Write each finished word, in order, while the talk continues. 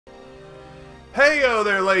Heyo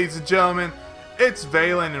there, ladies and gentlemen, it's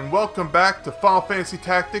Valen, and welcome back to Final Fantasy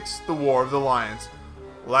Tactics: The War of the Lions.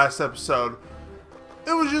 Last episode,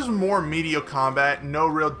 it was just more mediocre combat, no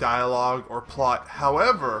real dialogue or plot.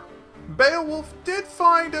 However, Beowulf did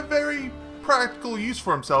find a very practical use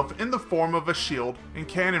for himself in the form of a shield and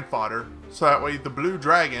cannon fodder, so that way the blue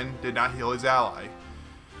dragon did not heal his ally.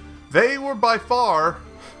 They were by far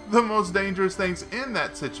the most dangerous things in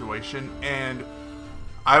that situation, and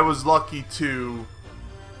I was lucky to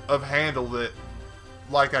have handled it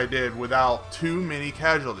like I did without too many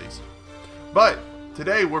casualties. But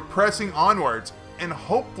today we're pressing onwards, and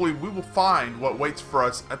hopefully we will find what waits for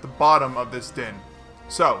us at the bottom of this den.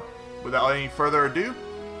 So, without any further ado,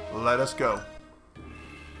 let us go.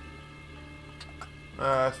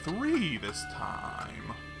 3 this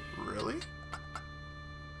time. Really?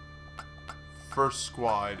 First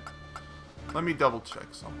squad. Let me double check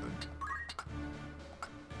something.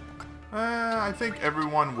 I think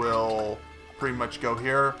everyone will pretty much go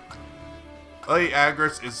here. Lady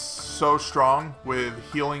Agris is so strong with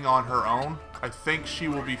healing on her own. I think she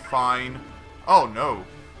will be fine. Oh no.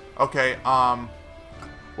 Okay,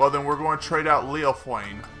 well then we're going to trade out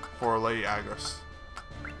Leofwayne for Lady Agris.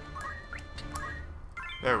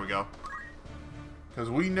 There we go. Because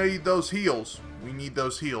we need those heals. We need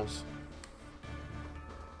those heals.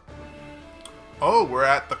 Oh, we're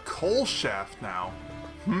at the coal shaft now.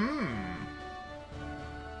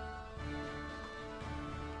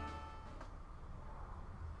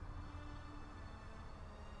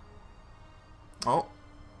 Oh.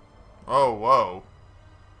 Oh, whoa.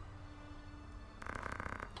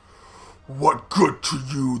 What good to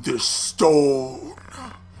you, this stone?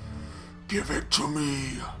 Give it to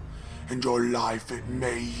me, and your life it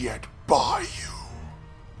may yet buy you.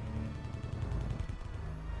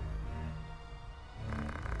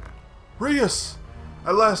 Rias!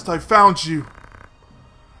 At last I found you.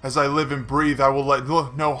 As I live and breathe, I will let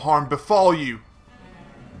no harm befall you.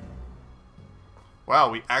 Wow,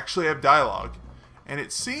 we actually have dialogue. And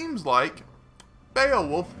it seems like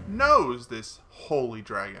Beowulf knows this holy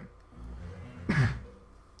dragon.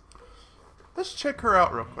 Let's check her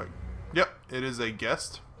out real quick. Yep, it is a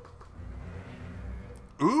guest.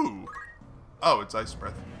 Ooh. Oh, it's Ice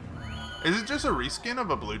Breath. Is it just a reskin of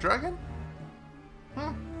a blue dragon?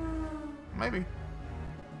 Maybe.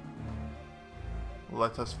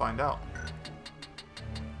 Let us find out.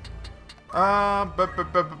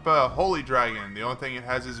 Holy dragon. The only thing it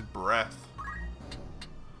has is breath.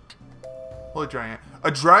 Holy dragon.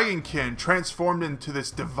 A dragonkin transformed into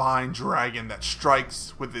this divine dragon that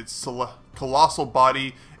strikes with its colossal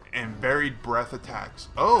body and varied breath attacks.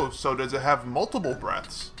 Oh, so does it have multiple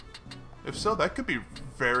breaths? If so, that could be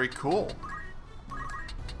very cool.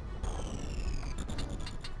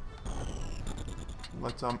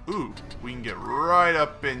 Let's ooh, we can get right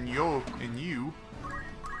up in you,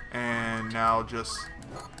 and now just,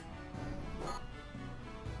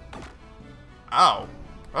 ow,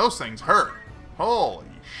 those things hurt. Holy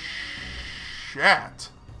shit.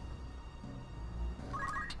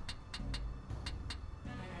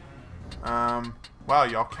 Wow,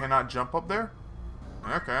 y'all cannot jump up there?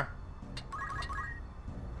 Okay.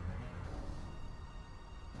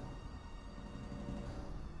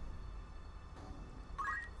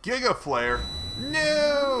 Giga Flare?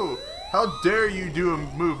 No! How dare you do a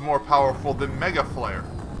move more powerful than Mega Flare?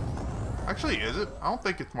 Actually, is it? I don't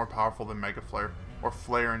think it's more powerful than Mega Flare. Or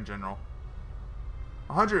Flare in general.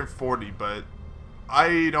 140, but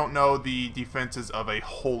I don't know the defenses of a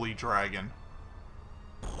holy dragon.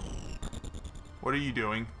 What are you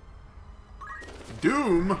doing?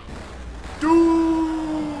 Doom?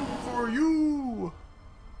 Doom for you!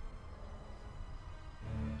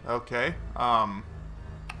 Okay,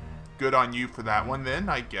 good on you for that one then,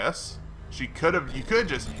 I guess. You could have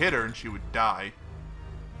just hit her and she would die.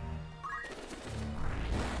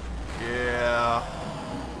 Yeah.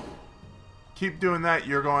 Keep doing that,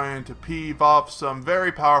 you're going to peeve off some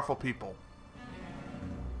very powerful people.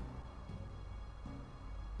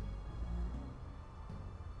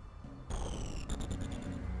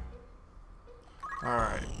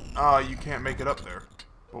 Alright. Oh, you can't make it up there.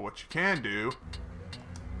 But what you can do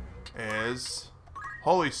is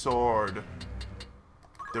Holy Sword,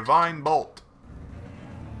 Divine Bolt,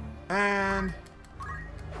 and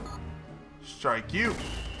strike you.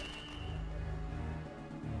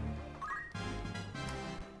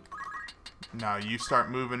 Now you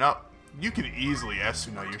start moving up. You can easily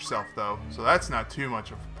Esuna yourself though, so that's not too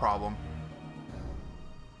much of a problem.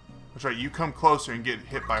 That's right, you come closer and get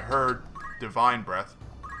hit by her Divine Breath.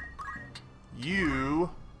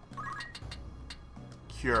 You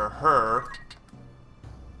cure her.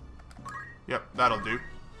 Yep, that'll do.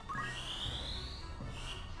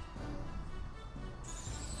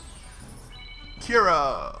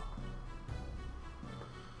 Kira!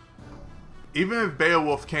 Even if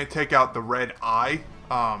Beowulf can't take out the red eye,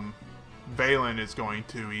 Valen is going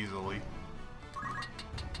to easily.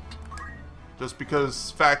 Just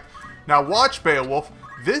because, fact... Now watch, Beowulf.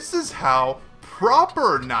 This is how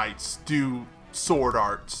proper knights do sword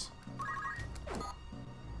arts.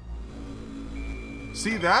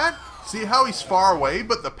 See that? See how he's far away,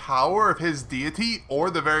 but the power of his deity, or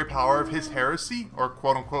the very power of his heresy, or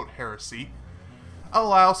quote-unquote heresy,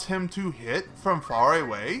 allows him to hit from far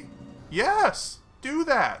away? Yes! Do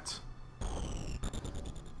that!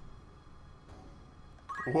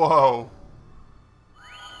 Whoa.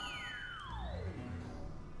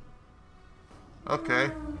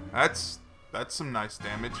 Okay. That's some nice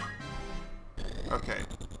damage. Okay.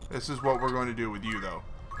 This is what we're going to do with you, though.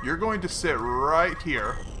 You're going to sit right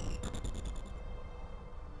here.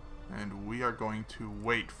 And we are going to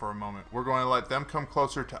wait for a moment. We're going to let them come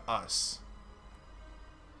closer to us.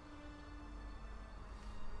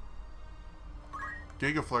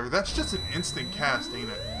 Giga Flare, that's just an instant cast, ain't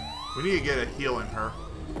it? We need to get a heal in her.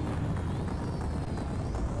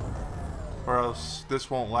 Or else this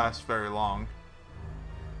won't last very long.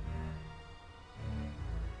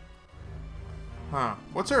 Huh.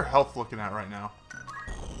 What's her health looking at right now?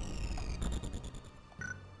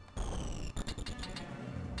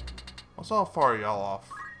 Also, how far are y'all off?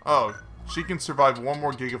 Oh, she can survive one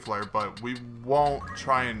more Giga Flare, but we won't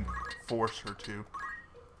try and force her to.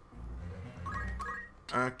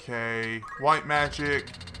 Okay, white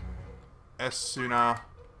magic, Esuna.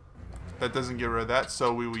 That doesn't get rid of that,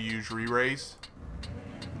 so we will use re-raise.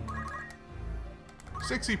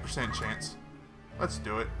 60% chance. Let's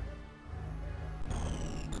do it.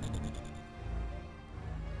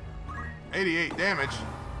 88 damage.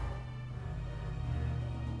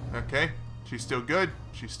 Okay, she's still good.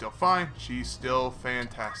 She's still fine. She's still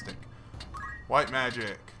fantastic. White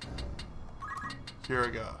magic.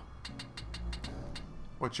 Kiriga.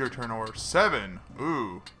 What's your turn order? 7.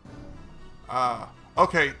 Ooh.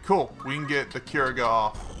 Okay, cool. We can get the Kiriga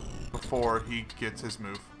off before he gets his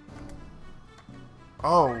move.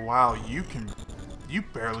 Oh, wow. You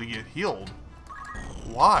barely get healed.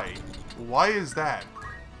 Why? Why is that?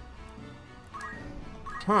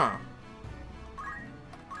 Huh.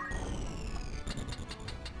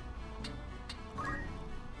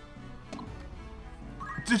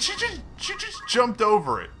 She just jumped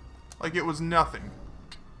over it. Like it was nothing.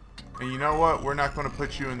 And you know what? We're not going to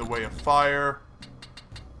put you in the way of fire.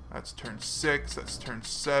 That's turn 6. That's turn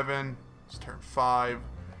 7. It's turn 5.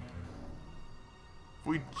 If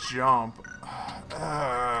we jump... you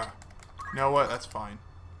know what? That's fine.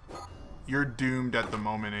 You're doomed at the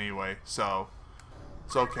moment anyway, so...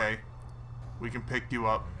 It's okay. We can pick you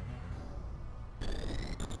up.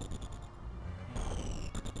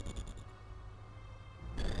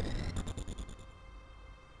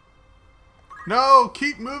 No!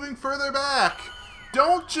 Keep moving further back!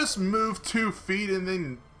 Don't just move 2 feet and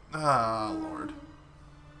then... Ah, Lord.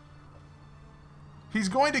 He's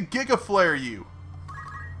going to Giga Flare you!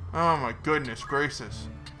 Oh my goodness gracious.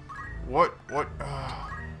 What?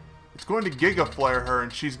 It's going to Giga Flare her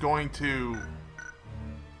and she's going to...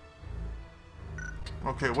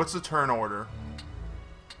 Okay, what's the turn order?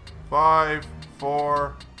 5,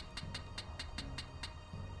 4...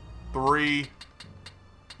 3...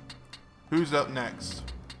 Who's up next?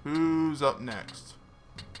 Who's up next?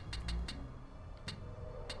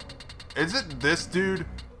 Is it this dude?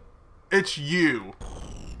 It's you.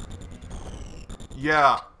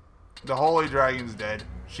 Yeah. The Holy Dragon's dead.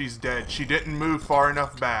 She's dead. She didn't move far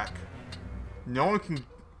enough back. No one can...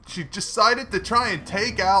 She decided to try and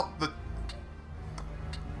take out the...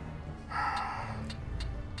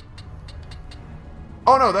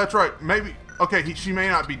 Oh no, that's right. Maybe... Okay, she may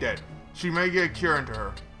not be dead. She may get a cure into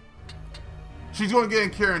her. She's going to get a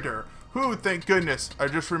cure into her. Whew, thank goodness. I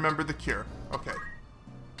just remembered the cure. Okay.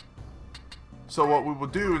 So what we will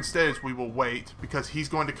do instead is we will wait, because he's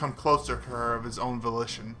going to come closer to her of his own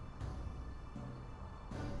volition.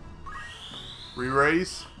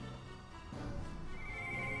 Re-raise.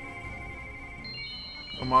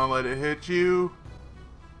 Come on, let it hit you.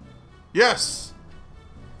 Yes!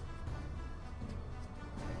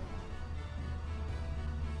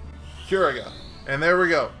 Kiriga. And there we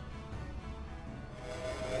go.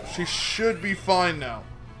 She should be fine now.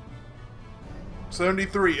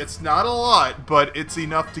 73. It's not a lot, but it's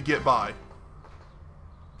enough to get by.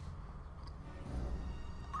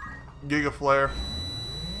 Giga Flare.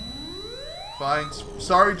 Fine.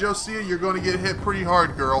 Sorry, Josiah, you're going to get hit pretty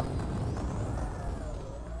hard, girl.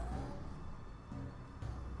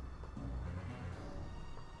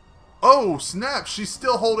 Oh, snap! She's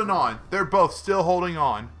still holding on. They're both still holding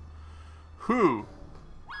on. Who?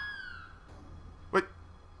 Wait.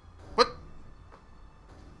 What?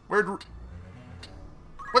 Where'd...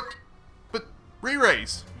 What? But...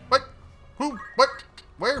 Re-raise. What? Who? What?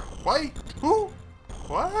 Where? Why? Who?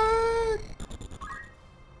 What?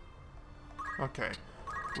 Okay.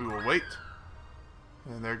 We will wait.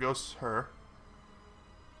 And there goes her.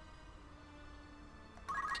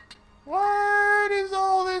 What is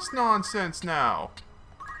all this nonsense now?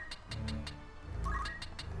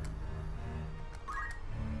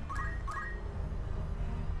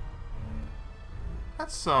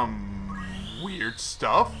 That's some weird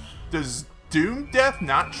stuff. Does Doom Death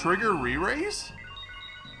not trigger re-raise?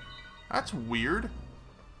 That's weird.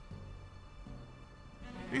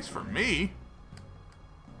 At least for me.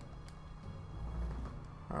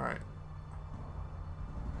 Alright.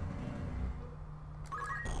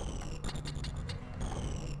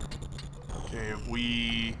 Okay, if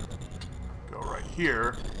we go right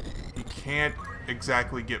here, he can't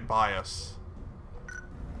exactly get by us.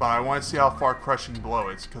 But I want to see how far Crushing Blow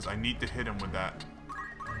is, because I need to hit him with that.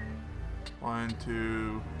 1,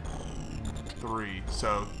 2, 3.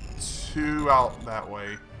 So, 2 out that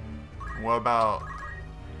way. What about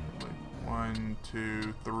 1,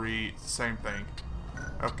 2, 3? Same thing.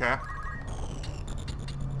 Okay.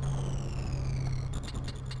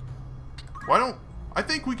 Why don't... I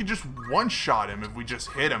think we could just one-shot him if we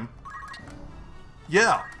just hit him.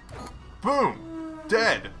 Yeah. Boom.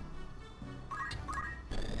 Dead.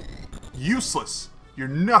 Useless. You're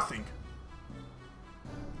nothing.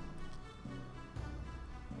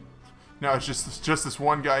 Now it's just this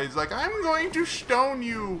one guy. He's like, I'm going to stone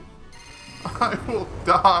you. I will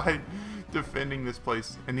die defending this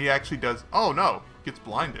place. And he actually does. Oh no. Gets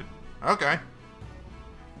blinded. Okay.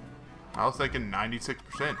 I was thinking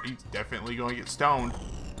 96%. He's definitely going to get stoned.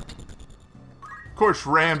 Of course,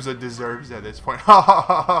 Ramza deserves at this point. Ha ha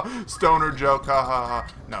ha ha. Stoner joke. Ha ha ha.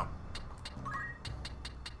 No.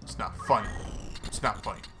 It's not funny. It's not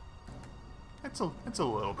funny. It's a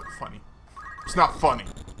little bit funny. It's not funny.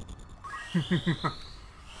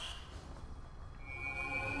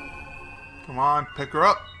 Come on, pick her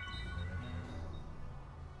up.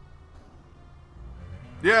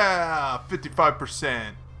 Yeah,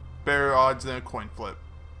 55%. Better odds than a coin flip.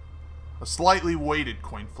 A slightly weighted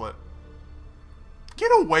coin flip.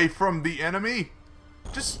 Get away from the enemy.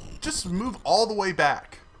 Just move all the way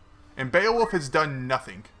back. And Beowulf has done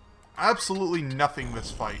nothing. Absolutely nothing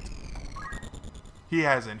this fight. He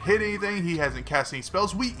hasn't hit anything. He hasn't cast any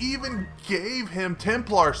spells. We even gave him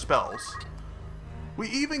Templar spells. We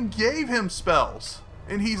even gave him spells.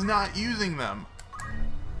 And he's not using them.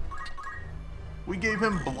 We gave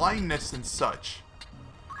him blindness and such.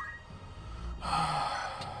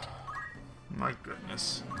 My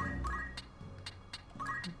goodness.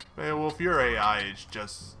 Beowulf, your AI is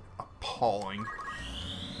just appalling.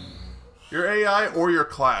 Your AI or your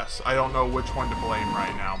class. I don't know which one to blame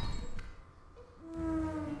right now.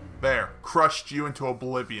 There. Crushed you into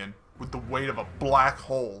oblivion with the weight of a black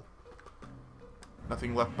hole.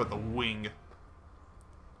 Nothing left but the wing.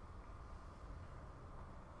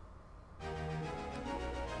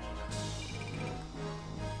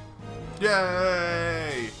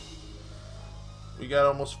 Yay! We got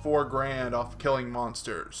almost 4 grand off killing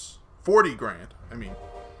monsters. 40 grand, I mean.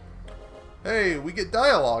 Hey, we get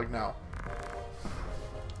dialogue now.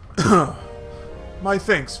 My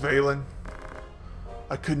thanks, Valen.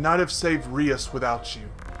 I could not have saved Rias without you.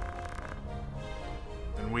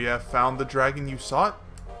 And we have found the dragon you sought?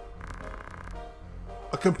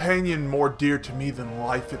 A companion more dear to me than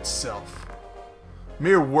life itself.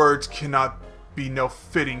 Mere words cannot be no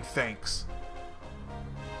fitting thanks.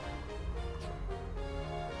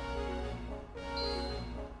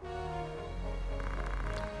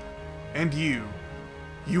 And you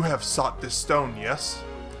have sought this stone, yes?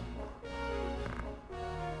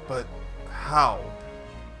 But how?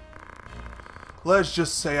 Let's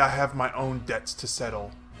just say I have my own debts to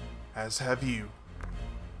settle, as have you.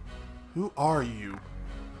 Who are you?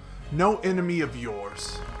 No enemy of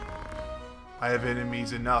yours. I have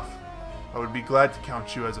enemies enough. I would be glad to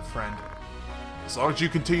count you as a friend. As long as you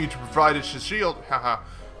continue to provide us a shield, haha.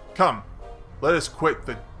 Come, let us quit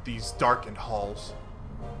these darkened halls.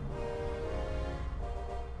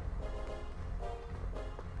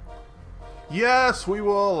 Yes, we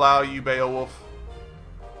will allow you, Beowulf.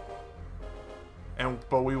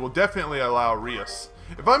 But we will definitely allow Rias.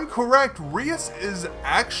 If I'm correct, Rias is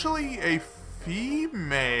actually a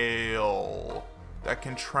female that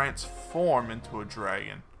can transform into a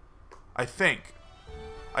dragon. I think.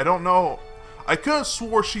 I don't know I could have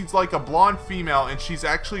swore she's like a blonde female and she's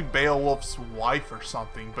actually Beowulf's wife or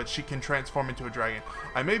something, but she can transform into a dragon.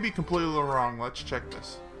 I may be completely wrong. Let's check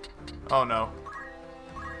this. Oh no.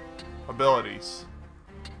 Abilities.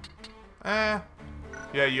 Yeah,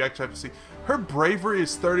 you actually have to see. Her bravery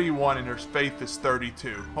is 31 and her faith is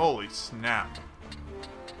 32. Holy snap.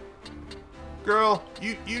 Girl,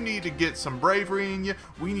 you need to get some bravery in you.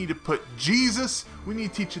 We need to put Jesus. We need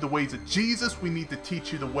to teach you the ways of Jesus. We need to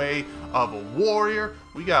teach you the way of a warrior.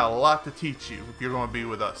 We got a lot to teach you if you're going to be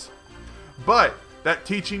with us. But that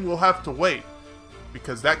teaching will have to wait,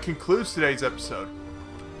 because that concludes today's episode.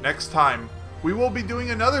 Next time, we will be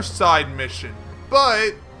doing another side mission,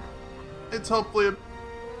 but it's hopefully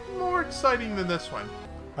more exciting than this one.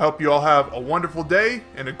 I hope you all have a wonderful day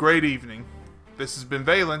and a great evening. This has been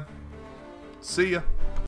Valen. See ya.